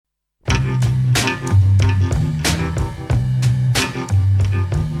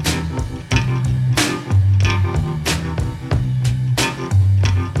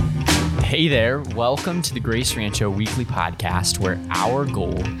Hey there, welcome to the Grace Rancho Weekly Podcast, where our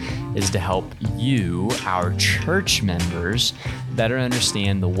goal is to help you, our church members, better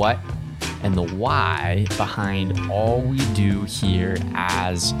understand the what and the why behind all we do here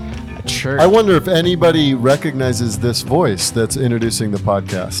as a church. I wonder if anybody recognizes this voice that's introducing the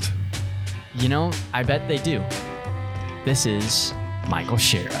podcast. You know, I bet they do. This is Michael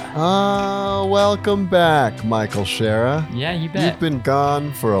Shera. Welcome back, Michael Shera. Yeah, you bet. You've been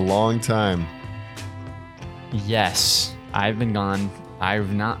gone for a long time. Yes, I've been gone.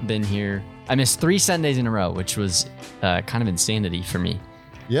 I've not been here. I missed 3 Sundays in a row, which was kind of insanity for me.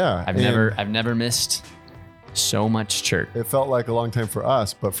 Yeah. I've never missed so much church. It felt like a long time for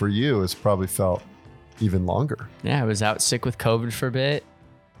us, but for you, it's probably felt even longer. Yeah, I was out sick with COVID for a bit.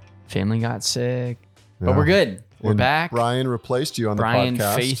 Family got sick, but Yeah. we're good. We're back. Brian replaced you on the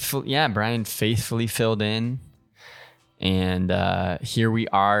podcast. Brian faithfully filled in. And here we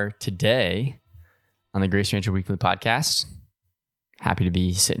are today on the Grace Rancho Weekly Podcast. Happy to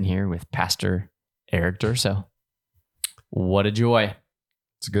be sitting here with Pastor Eric Durso. What a joy.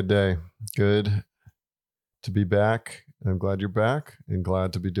 It's a good day. Good to be back. I'm glad you're back and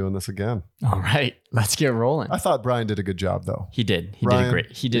glad to be doing this again. All right, let's get rolling. I thought Brian did a good job, though. He did. Brian,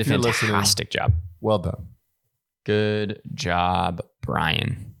 He did a fantastic job. Well done. Good job,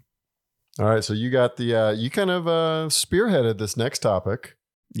 Brian. All right. So you got you kind of spearheaded this next topic.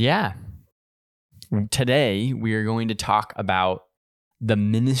 Yeah. Today, we are going to talk about the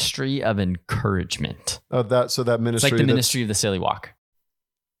ministry of encouragement. Oh, that ministry. It's like the ministry of the Silly Walk.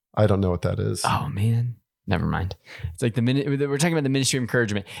 I don't know what that is. Oh, man. Never mind. It's like we're talking about the ministry of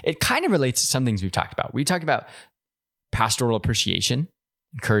encouragement. It kind of relates to some things we've talked about. We talked about pastoral appreciation,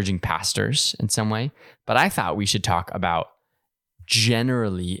 encouraging pastors in some way, but I thought we should talk about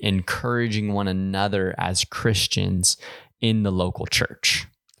generally encouraging one another as Christians in the local church.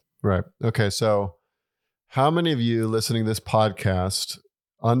 Right. Okay. So how many of you listening to this podcast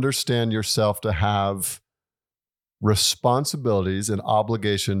understand yourself to have responsibilities and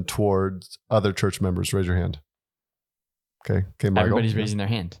obligation towards other church members? Raise your hand. Okay, Michael. Everybody's raising their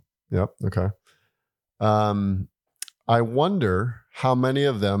hand. Yep. Okay. I wonder how many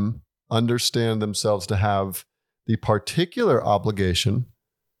of them understand themselves to have the particular obligation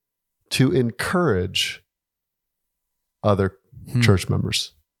to encourage other church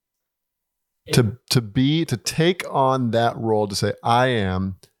members. To take on that role, to say, I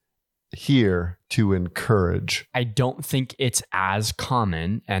am here to encourage. I don't think it's as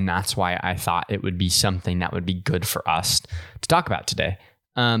common, and that's why I thought it would be something that would be good for us to talk about today.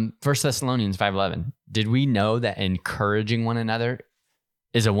 1 Thessalonians 5:11. Did we know that encouraging one another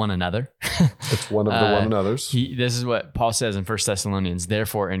is a one another? It's one of the one another's. This is what Paul says in 1 Thessalonians.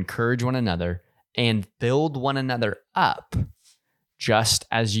 Therefore, encourage one another and build one another up, just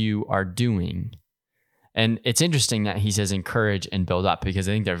as you are doing. And it's interesting that he says encourage and build up, because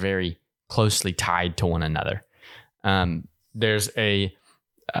I think they're very closely tied to one another. There's a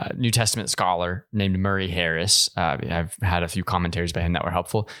New Testament scholar named Murray Harris. I've had a few commentaries by him that were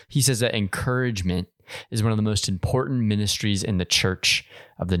helpful. He says that encouragement is one of the most important ministries in the church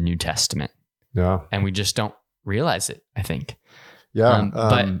of the New Testament. Yeah. And we just don't realize it, I think. Yeah.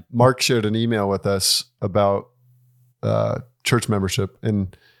 But Mark shared an email with us about church membership.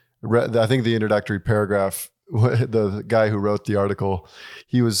 And I think the introductory paragraph, the guy who wrote the article,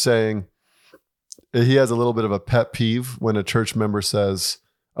 he was saying he has a little bit of a pet peeve when a church member says,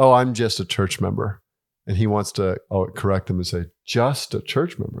 "Oh, I'm just a church member." And he wants to correct them and say, "Just a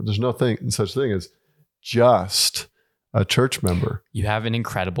church member." There's no such thing as just a church member. You have an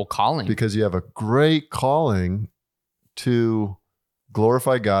incredible calling. Because you have a great calling to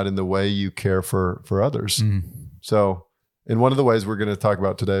glorify God in the way you care for others. Mm. So, and one of the ways we're going to talk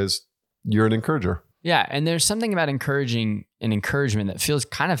about today is you're an encourager. Yeah. And there's something about encouraging and encouragement that feels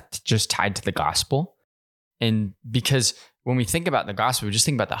kind of just tied to the gospel. And because when we think about the gospel, we just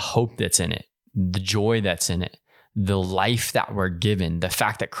think about the hope that's in it, the joy that's in it, the life that we're given, the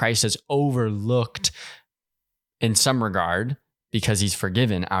fact that Christ has overlooked in some regard because he's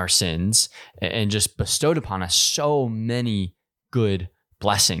forgiven our sins and just bestowed upon us so many good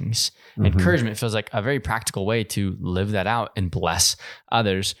blessings. Mm-hmm. Encouragement feels like a very practical way to live that out and bless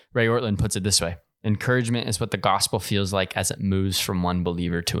others. Ray Ortlund puts it this way: encouragement is what the gospel feels like as it moves from one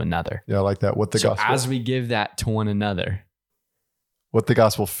believer to another. Yeah, I like that. So as we give that to one another, what the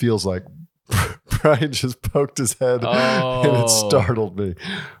gospel feels like. Brian just poked his head and it startled me.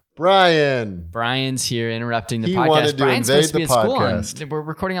 Brian's here interrupting the he podcast. Wanted to Brian's invade supposed to be the at school. podcast. We're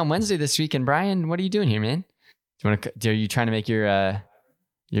recording on Wednesday this week, and Brian, what are you doing here, man? Are you trying to make your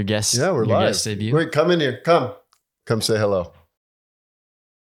guest? Yeah, we're live. Guest debut? Wait, come in here. Come say hello.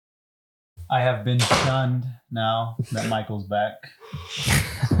 I have been shunned now that Michael's back.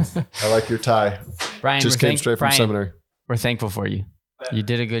 I like your tie. Brian, Just came straight from seminary. We're thankful for you. You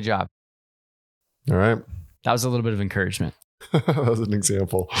did a good job. All right. That was a little bit of encouragement. That was an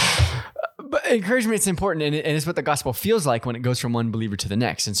example. But encouragement is important, and it's what the gospel feels like when it goes from one believer to the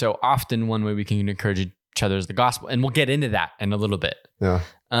next. And so often one way we can encourage each other is the gospel, and we'll get into that in a little bit. Yeah.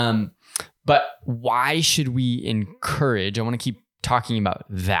 But why should we encourage? I want to keep talking about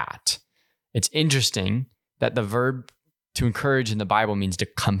that. It's interesting that the verb to encourage in the Bible means to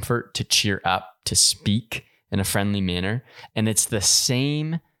comfort, to cheer up, to speak in a friendly manner. And it's the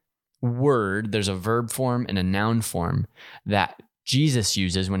same word. There's a verb form and a noun form that Jesus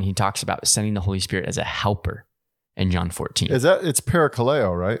uses when he talks about sending the Holy Spirit as a helper in John 14. It's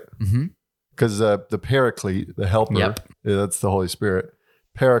parakaleo, right? Mm-hmm. Because the paraclete, the helper, Yep. that's the Holy Spirit.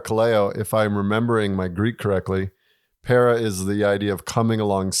 Parakaleo, if I'm remembering my Greek correctly, para is the idea of coming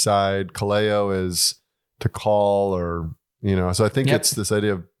alongside. Kaleo is to call, or, so I think Yep. it's this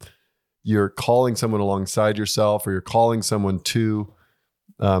idea of you're calling someone alongside yourself, or you're calling someone to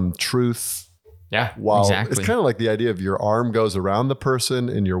truth. Yeah, Wow. exactly. It's kind of like the idea of your arm goes around the person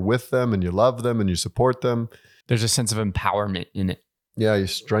and you're with them and you love them and you support them. There's a sense of empowerment in it. Yeah, you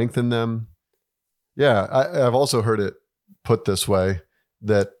strengthen them. Yeah, I've also heard it put this way,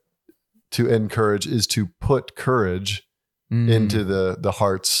 that to encourage is to put courage into the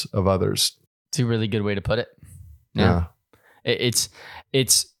hearts of others. It's a really good way to put it. Yeah.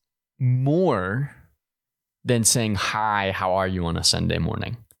 It's more than saying, hi, how are you on a Sunday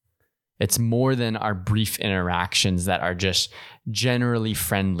morning? It's more than our brief interactions that are just generally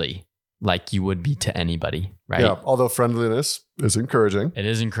friendly, like you would be to anybody, right? Yeah, although friendliness is encouraging. It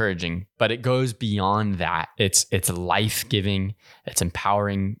is encouraging, but it goes beyond that. It's life-giving, it's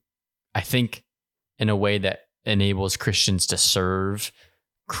empowering, I think, in a way that enables Christians to serve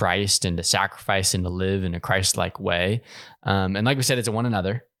Christ and to sacrifice and to live in a Christ-like way. And like we said, it's a one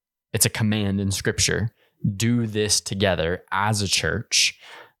another. It's a command in Scripture. Do this together as a church.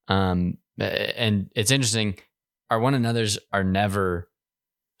 And it's interesting, our one another's are never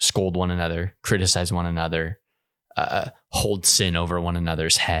scold one another, criticize one another, hold sin over one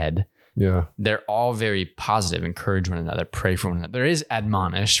another's head. Yeah. They're all very positive, encourage one another, pray for one another. There is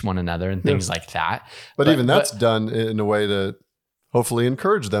admonish one another and things like that. But even that's done in a way to hopefully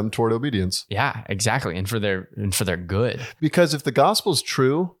encourage them toward obedience. Yeah, exactly. And for their good. Because if the gospel is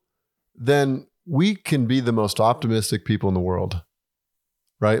true, then we can be the most optimistic people in the world.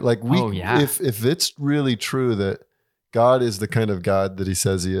 Right? Like if it's really true that God is the kind of God that he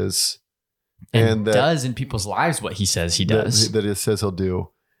says he is, and that does in people's lives what he says he does, that he says he'll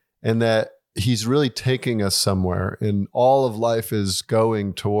do, and that he's really taking us somewhere, and all of life is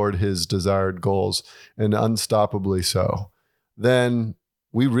going toward his desired goals, and unstoppably so, then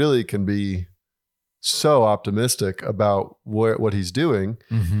we really can be so optimistic about what he's doing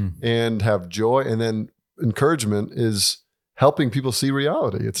and have joy. And then encouragement is helping people see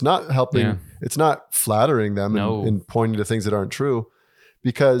reality. It's not helping. Yeah. It's not flattering them and pointing to things that aren't true,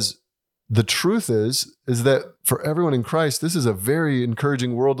 because the truth is that for everyone in Christ, this is a very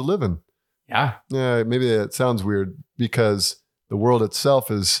encouraging world to live in. Yeah. Yeah. Maybe that sounds weird because the world itself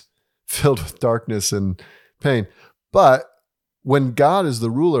is filled with darkness and pain. But when God is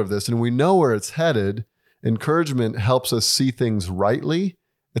the ruler of this and we know where it's headed, encouragement helps us see things rightly.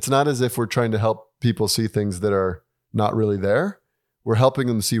 It's not as if we're trying to help people see things that are not really there. We're helping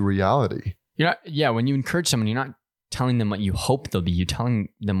them see reality. When you encourage someone, you're not telling them what you hope they'll be. You're telling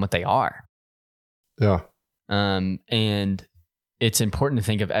them what they are. Yeah. And it's important to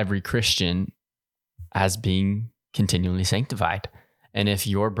think of every Christian as being continually sanctified. And if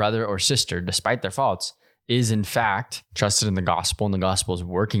your brother or sister, despite their faults, is in fact trusted in the gospel and the gospel is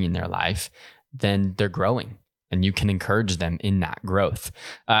working in their life, then they're growing and you can encourage them in that growth.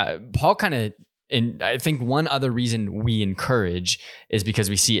 Paul and I think one other reason we encourage is because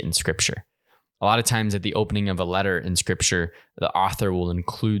we see it in Scripture. A lot of times at the opening of a letter in Scripture, the author will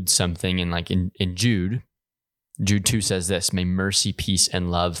include something, and like in Jude 2 says this: may mercy, peace, and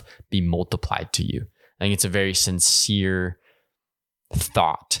love be multiplied to you. I think it's a very sincere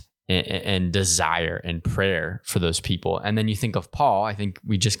thought and desire and prayer for those people. And then you think of Paul, I think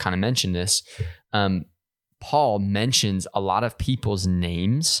we just kind of mentioned this. Paul mentions a lot of people's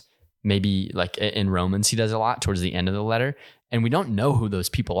names. Maybe like in Romans, he does a lot towards the end of the letter. And we don't know who those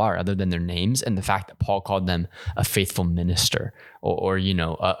people are other than their names and the fact that Paul called them a faithful minister or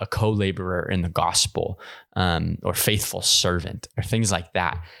a co-laborer in the gospel, or faithful servant or things like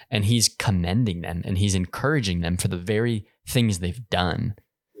that. And he's commending them and he's encouraging them for the very things they've done.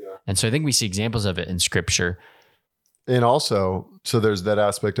 Yeah. And so I think we see examples of it in Scripture. And also, so there's that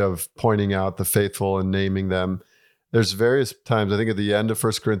aspect of pointing out the faithful and naming them. There's various times, I think at the end of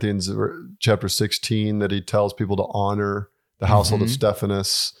 1 Corinthians chapter 16, that he tells people to honor the household of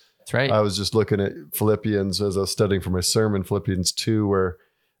Stephanas. That's right. I was just looking at Philippians as I was studying for my sermon, Philippians 2, where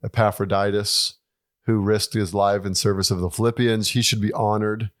Epaphroditus, who risked his life in service of the Philippians, he should be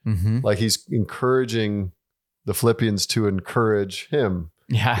honored. Like he's encouraging the Philippians to encourage him.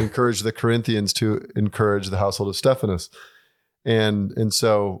 Yeah. Encourage the Corinthians to encourage the household of Stephanas. And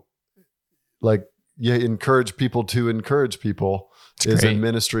so like you encourage people to encourage people is in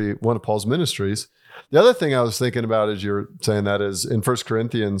ministry, one of Paul's ministries. The other thing I was thinking about as you're saying that is in 1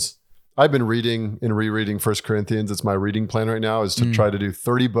 Corinthians, I've been reading and rereading 1 Corinthians. It's my reading plan right now is to try to do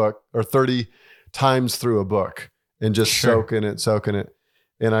 30 times through a book and just soak in it.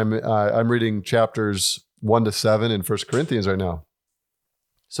 And I'm reading chapters 1 to 7 in 1 Corinthians right now.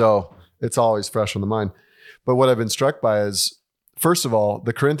 So it's always fresh on the mind. But what I've been struck by is, first of all,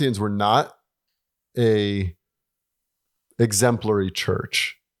 the Corinthians were not a exemplary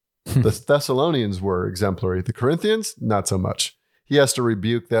church. The Thessalonians were exemplary. The Corinthians, not so much. He has to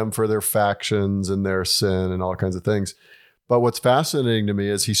rebuke them for their factions and their sin and all kinds of things. But what's fascinating to me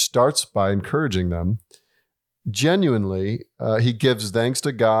is he starts by encouraging them. Genuinely, he gives thanks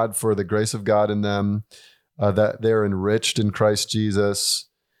to God for the grace of God in them, that they're enriched in Christ Jesus.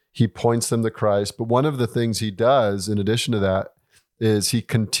 He points them to Christ. But one of the things he does, in addition to that, is he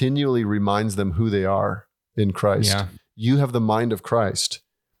continually reminds them who they are in Christ. Yeah. You have the mind of Christ.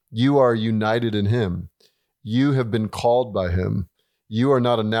 You are united in him. You have been called by him. You are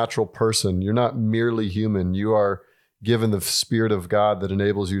not a natural person. You're not merely human. You are given the Spirit of God that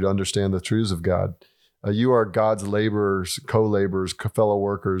enables you to understand the truths of God. You are God's laborers, co-laborers, fellow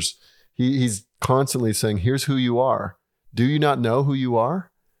workers. He's constantly saying, here's who you are. Do you not know who you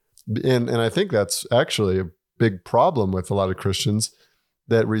are? And I think that's actually a big problem with a lot of Christians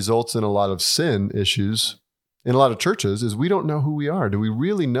that results in a lot of sin issues in a lot of churches is we don't know who we are. Do we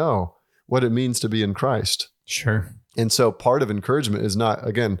really know what it means to be in Christ? Sure. And so part of encouragement is not,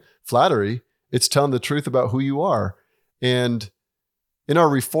 again, flattery. It's telling the truth about who you are. And in our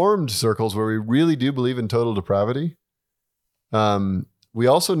Reformed circles where we really do believe in total depravity, we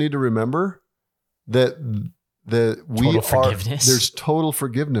also need to remember that there's total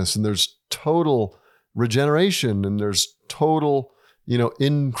forgiveness and there's total regeneration and there's total,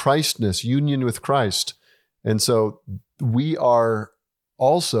 in Christness, union with Christ. And so we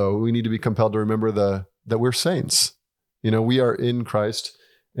need to be compelled to remember that we're saints. We are in Christ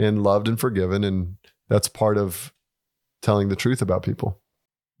and loved and forgiven. And that's part of telling the truth about people.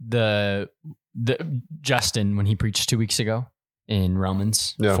 The Justin, when he preached 2 weeks ago in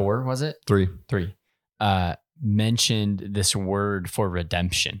Romans 4, was it? 3, mentioned this word for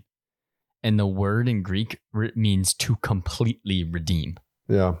redemption. And the word in Greek means to completely redeem.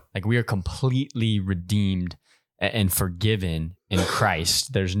 Yeah. Like we are completely redeemed and forgiven in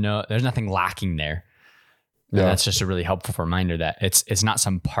Christ. There's nothing lacking there. Yeah. And that's just a really helpful reminder that it's not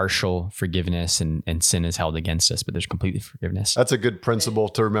some partial forgiveness and sin is held against us, but there's complete forgiveness. That's a good principle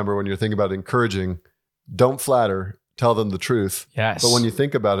to remember when you're thinking about encouraging. Don't flatter, tell them the truth. Yes. But when you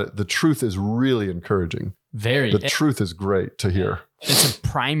think about it, the truth is really encouraging. The truth is great to hear. It's a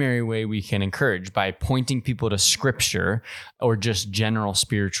primary way we can encourage by pointing people to scripture or just general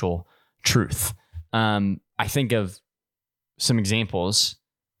spiritual truth. I think of some examples.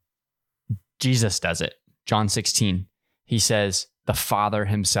 Jesus does it. John 16, he says, the Father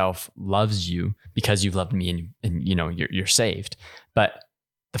himself loves you because you've loved me and you're saved. But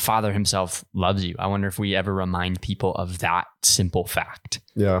the Father himself loves you. I wonder if we ever remind people of that simple fact.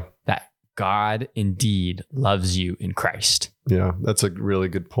 Yeah. That God indeed loves you in Christ. Yeah, that's a really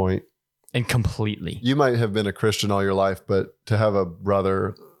good point. And completely. You might have been a Christian all your life, but to have a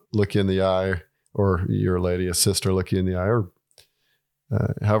brother look you in the eye, or your lady, a sister look you in the eye, or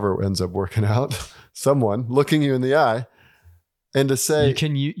however it ends up working out, someone looking you in the eye, and to say...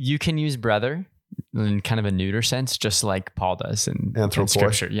 You can use brother in kind of a neuter sense, just like Paul does in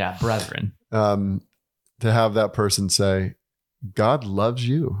scripture. Yeah, brethren. To have that person say, God loves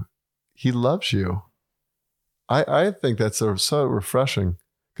you. He loves you. I think that's so refreshing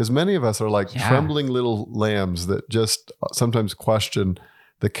because many of us are like trembling little lambs that just sometimes question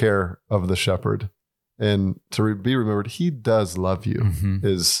the care of the shepherd. And to be remembered, he does love you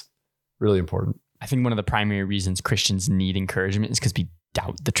is really important. I think one of the primary reasons Christians need encouragement is because we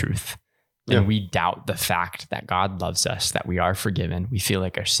doubt the truth. And we doubt the fact that God loves us, that we are forgiven. We feel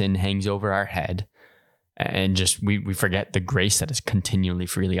like our sin hangs over our head. And just we forget the grace that is continually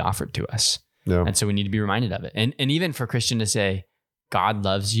freely offered to us. Yeah. And so we need to be reminded of it. And even for a Christian to say, God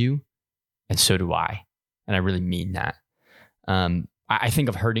loves you, and so do I. And I really mean that. I think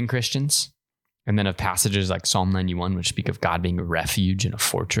of hurting Christians, and then of passages like Psalm 91, which speak of God being a refuge and a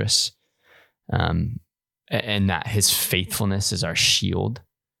fortress, and that his faithfulness is our shield.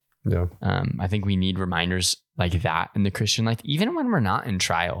 Yeah. I think we need reminders like that in the Christian life, even when we're not in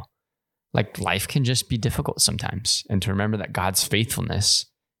trial. Like life can just be difficult sometimes. And to remember that God's faithfulness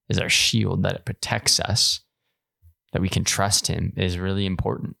is our shield, that it protects us, that we can trust him is really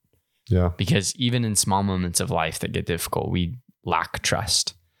important. Yeah. Because even in small moments of life that get difficult, we lack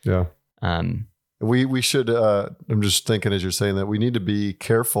trust. Yeah. We should, I'm just thinking as you're saying that, we need to be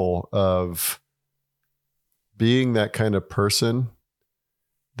careful of being that kind of person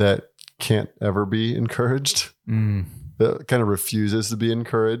that can't ever be encouraged, that kind of refuses to be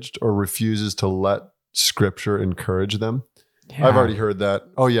encouraged or refuses to let scripture encourage them. Yeah. I've already heard that.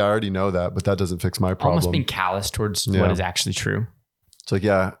 Oh yeah, I already know that, but that doesn't fix my problem. Almost being callous towards what is actually true. It's like,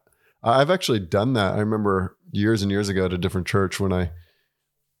 yeah, I've actually done that. I remember years and years ago at a different church when I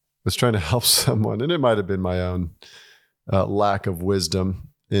was trying to help someone, and it might have been my own lack of wisdom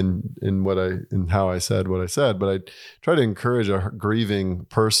in how I said what I said, but I try to encourage a grieving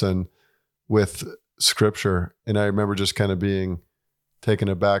person with scripture. And I remember just kind of being taken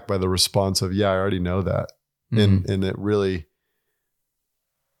aback by the response of, yeah, I already know that. Mm-hmm. And it really,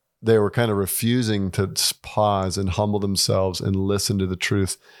 they were kind of refusing to pause and humble themselves and listen to the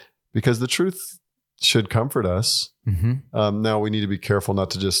truth, because the truth should comfort us. Mm-hmm. Now we need to be careful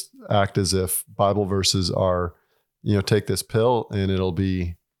not to just act as if Bible verses are, take this pill and it'll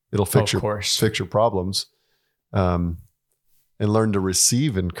fix your problems, and learn to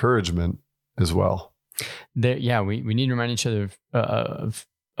receive encouragement as well. We need to remind each other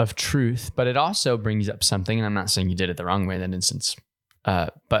of truth, but it also brings up something, and I'm not saying you did it the wrong way in that instance,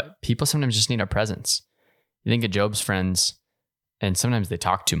 but people sometimes just need our presence. You think of Job's friends, and sometimes they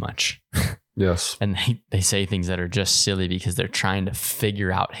talk too much. Yes. And they say things that are just silly because they're trying to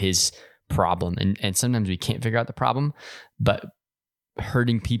figure out his problem. And sometimes we can't figure out the problem, but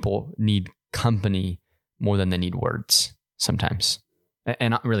hurting people need company more than they need words sometimes,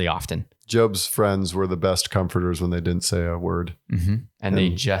 and not really often. Job's friends were the best comforters when they didn't say a word. Mm-hmm. And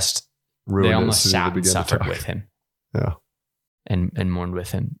they almost sat and suffered with him. Yeah. And mourned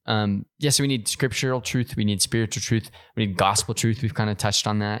with him. So we need scriptural truth. We need spiritual truth. We need gospel truth. We've kind of touched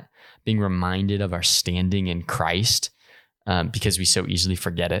on that. Being reminded of our standing in Christ, because we so easily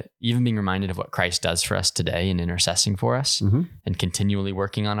forget it. Even being reminded of what Christ does for us today and intercessing for us, mm-hmm. and continually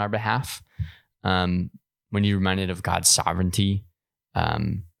working on our behalf. When you're reminded of God's sovereignty.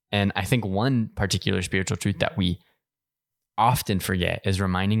 And I think one particular spiritual truth that we often forget is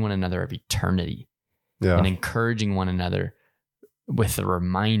reminding one another of eternity, and encouraging one another with the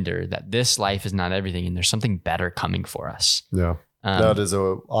reminder that this life is not everything and there's something better coming for us. Yeah. That is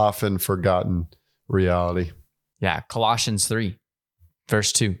a often forgotten reality. Yeah. Colossians 3,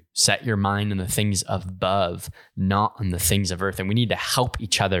 verse 2, set your mind on the things above, not on the things of earth. And we need to help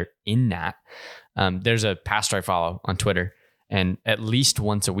each other in that. There's a pastor I follow on Twitter, and at least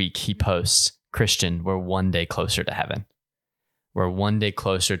once a week he posts, Christian, we're one day closer to heaven. We're one day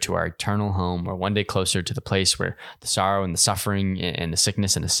closer to our eternal home. We're one day closer to the place where the sorrow and the suffering and the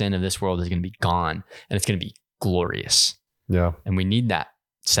sickness and the sin of this world is going to be gone, and it's going to be glorious. Yeah. And we need that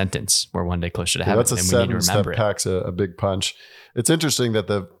sentence, we're one day closer to heaven. That's a sentence that packs a big punch. It's interesting that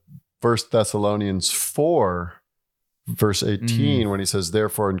the 1 Thessalonians 4, verse 18, when he says,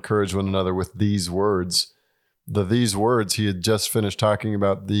 therefore encourage one another with these words, these words, he had just finished talking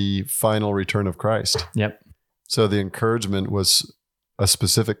about the final return of Christ. Yep. So the encouragement was a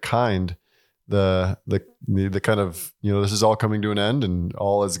specific kind, the kind of, this is all coming to an end and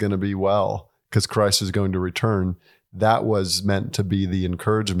all is going to be well because Christ is going to return. That was meant to be the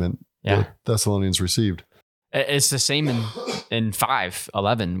encouragement that Thessalonians received. It's the same in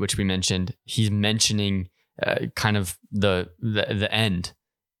 5:11, which we mentioned. He's mentioning kind of the end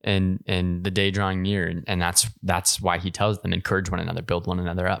and the day drawing near, and that's why he tells them, encourage one another, build one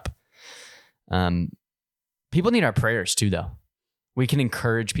another up. People need our prayers too, though. We can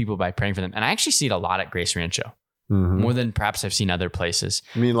encourage people by praying for them, and I actually see it a lot at Grace Rancho. Mm-hmm. More than perhaps I've seen other places.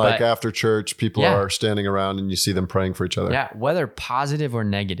 I mean, like after church, people are standing around and you see them praying for each other. Yeah, whether positive or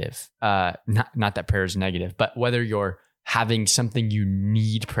negative. Not that prayer is negative, but whether you're having something you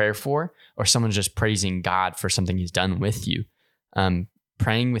need prayer for, or someone's just praising God for something he's done with you.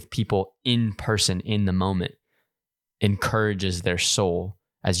 Praying with people in person in the moment encourages their soul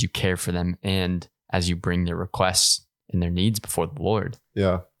as you care for them and as you bring their requests and their needs before the Lord.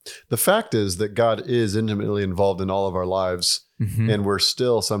 Yeah. The fact is that God is intimately involved in all of our lives, mm-hmm. and we're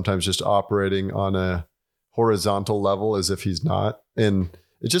still sometimes just operating on a horizontal level as if he's not. And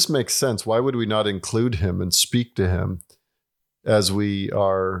it just makes sense. Why would we not include him and speak to him as we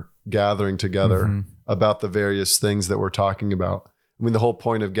are gathering together about the various things that we're talking about? I mean, the whole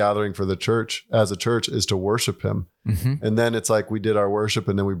point of gathering for the church as a church is to worship him. And then it's like we did our worship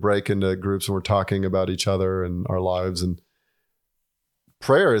and then we break into groups and we're talking about each other and our lives. And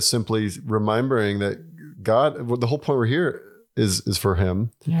prayer is simply remembering that God, the whole point we're here is for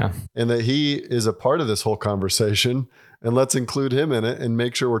him. Yeah. And that he is a part of this whole conversation, and let's include him in it and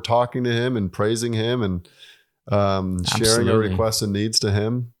make sure we're talking to him and praising him and sharing our requests and needs to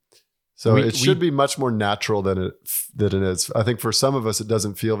him. So it should be much more natural than it is. I think for some of us, it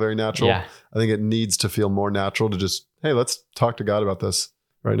doesn't feel very natural. Yeah. I think it needs to feel more natural to just, hey, let's talk to God about this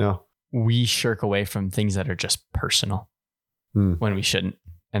right now. We shirk away from things that are just personal when we shouldn't.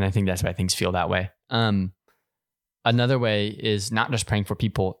 And I think that's why things feel that way. Another way is not just praying for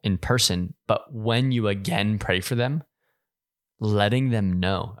people in person, but when you again pray for them, letting them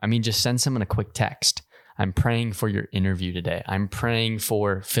know. I mean, just send someone a quick text. I'm praying for your interview today. I'm praying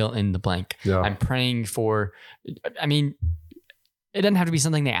for fill in the blank. Yeah. I'm praying for, I mean, it doesn't have to be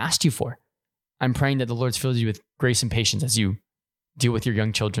something they asked you for. I'm praying that the Lord fills you with grace and patience as you deal with your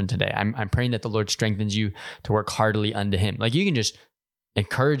young children today. I'm praying that the Lord strengthens you to work heartily unto him. Like, you can just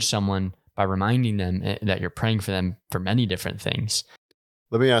encourage someone by reminding them that you're praying for them for many different things.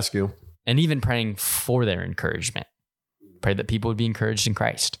 Let me ask you. And even praying for their encouragement. Pray that people would be encouraged in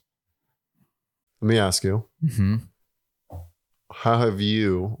Christ. Let me ask you. How have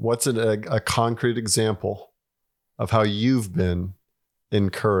you, what's a concrete example of how you've been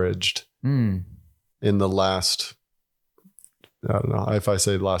encouraged in the last, I don't know, if I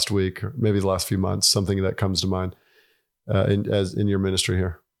say last week or maybe the last few months, something that comes to mind in your ministry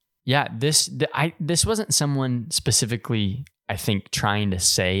here? Yeah, this wasn't someone specifically, I think, trying to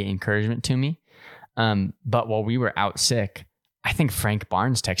say encouragement to me. But while we were out sick, I think Frank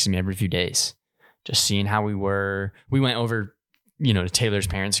Barnes texted me every few days, just seeing how we were. We went over, to Taylor's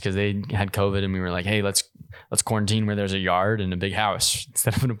parents because they had COVID, and we were like, hey, let's quarantine where there's a yard and a big house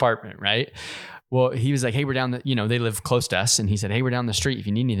instead of an apartment, right? Well, he was like, hey, we're down the, they live close to us. And he said, hey, we're down the street. If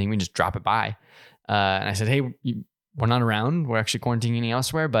you need anything, we can just drop it by. And I said, hey, we're not around. We're actually quarantining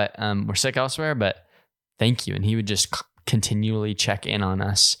elsewhere, but we're sick elsewhere, but thank you. And he would just continually check in on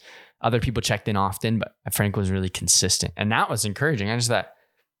us. Other people checked in often, but Frank was really consistent. And that was encouraging. I just thought,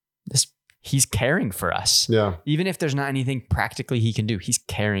 he's caring for us. Yeah. Even if there's not anything practically he can do, he's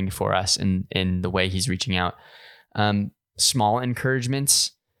caring for us in the way he's reaching out. Small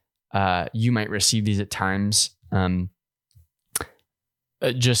encouragements, you might receive these at times.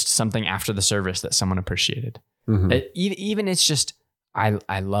 Just something after the service that someone appreciated. Even it's just,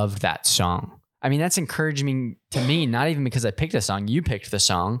 I loved that song. I mean, that's encouraging to me, not even because I picked a song, you picked the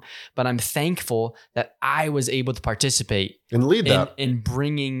song, but I'm thankful that I was able to participate and lead that in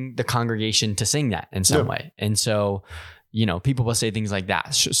bringing the congregation to sing that in some way. And so, people will say things like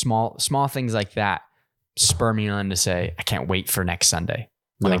that, small things like that spur me on to say, I can't wait for next Sunday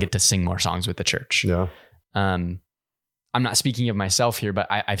when I get to sing more songs with the church. Yeah. I'm not speaking of myself here, but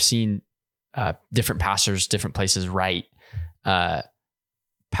I've seen different pastors, different places write,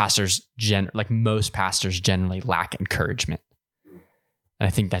 pastors, most pastors generally lack encouragement. And I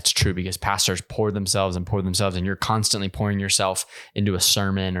think that's true because pastors pour themselves, and you're constantly pouring yourself into a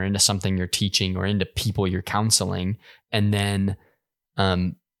sermon or into something you're teaching or into people you're counseling. And then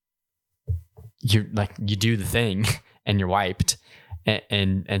you do the thing and you're wiped.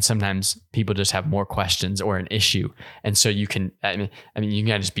 And sometimes people just have more questions or an issue. And so you can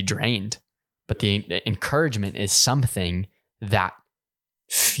just be drained. But the encouragement is something that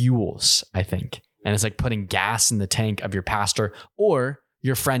fuels, I think. And it's like putting gas in the tank of your pastor or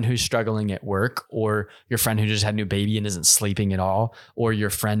your friend who's struggling at work, or your friend who just had a new baby and isn't sleeping at all, or your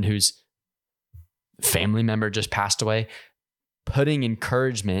friend whose family member just passed away. Putting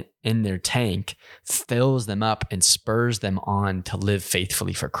encouragement in their tank fills them up and spurs them on to live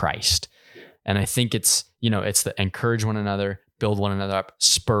faithfully for Christ. And I think it's the encourage one another, build one another up,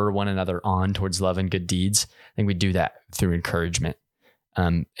 spur one another on towards love and good deeds. I think we do that through encouragement.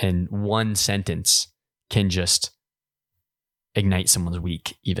 And one sentence can just ignite someone's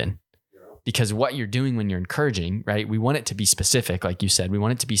week even. Because what you're doing when you're encouraging, right? We want it to be specific, like you said. We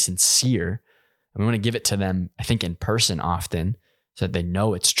want it to be sincere. And we want to give it to them, I think, in person often so that they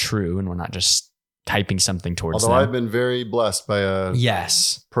know it's true and we're not just typing something towards them. Although I've been very blessed by a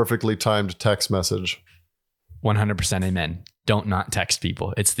perfectly timed text message. 100% amen. Don't not text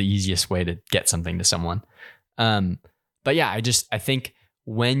people. It's the easiest way to get something to someone. But yeah, I think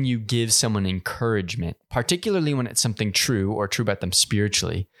when you give someone encouragement, particularly when it's something true or true about them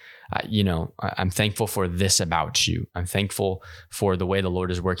spiritually, I'm thankful for this about you. I'm thankful for the way the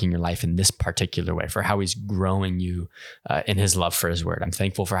Lord is working your life in this particular way, for how he's growing you in his love for his word. I'm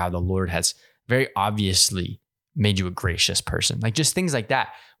thankful for how the Lord has very obviously made you a gracious person. Like just things like that.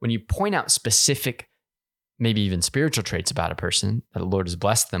 When you point out specific, maybe even spiritual traits about a person that the Lord has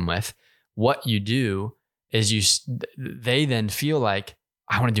blessed them with, what you do is they then feel like,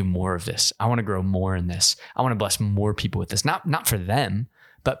 I want to do more of this. I want to grow more in this. I want to bless more people with this. Not for them,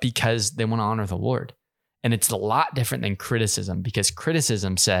 but because they want to honor the Lord. And it's a lot different than criticism, because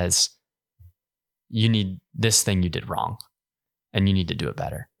criticism says you need this thing you did wrong and you need to do it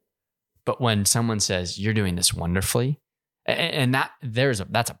better. But when someone says you're doing this wonderfully, and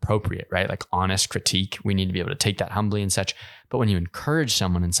that's appropriate, right? Like honest critique, we need to be able to take that humbly and such. But when you encourage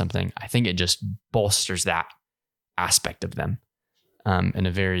someone in something, I think it just bolsters that aspect of them in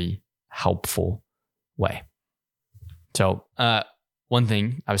a very helpful way. So one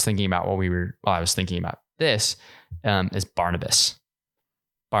thing I was thinking about while I was thinking about this is Barnabas.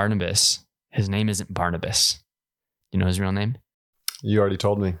 Barnabas, his name isn't Barnabas. Do you know his real name? You already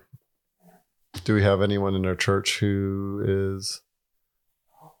told me. Do we have anyone in our church who is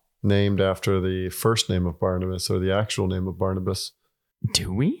named after the first name of Barnabas or the actual name of Barnabas?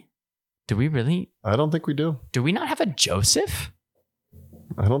 Do we? Do we really? I don't think we do. Do we not have a Joseph?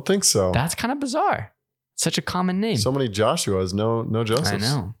 I don't think so. That's kind of bizarre. Such a common name. So many Joshuas, no Josephs. I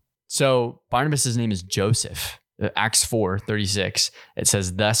know. So Barnabas' name is Joseph. Acts 4:36. It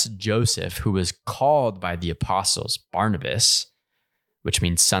says, thus Joseph, who was called by the apostles Barnabas, which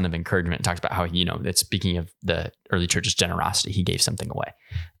means son of encouragement. It talks about how, it's speaking of the early church's generosity. He gave something away.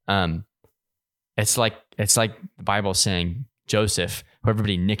 It's like the Bible saying Joseph, who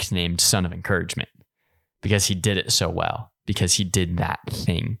everybody nicknamed son of encouragement, because he did it so well, because he did that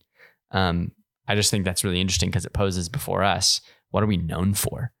thing. I just think that's really interesting because it poses before us, what are we known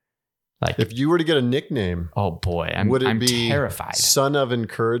for? Like, if you were to get a nickname, oh boy, I'm be terrified. Son of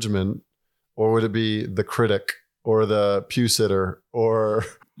encouragement, or would it be the critic, or the pew sitter, or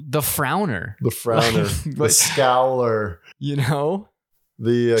the frowner, the scowler,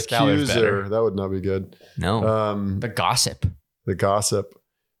 the accuser? That would not be good. No, the gossip,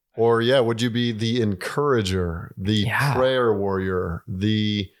 or would you be the encourager, the prayer warrior,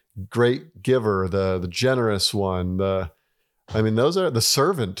 the great giver, the generous one? Those are the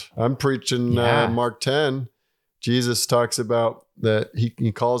servant. I'm preaching Mark 10. Jesus talks about that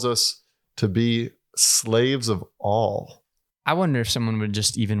he calls us to be slaves of all. I wonder if someone would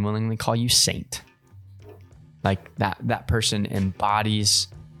just even willingly call you saint. Like that person embodies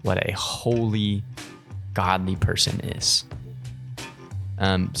what a holy, godly person is.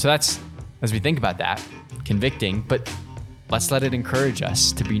 So that's, as we think about that, convicting, but let's let it encourage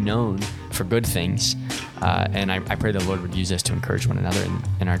us to be known for good things. And I pray the Lord would use us to encourage one another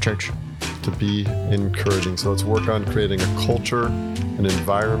in our church. To be encouraging. So let's work on creating a culture, an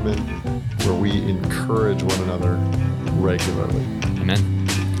environment where we encourage one another regularly. Amen.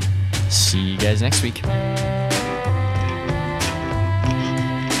 See you guys next week.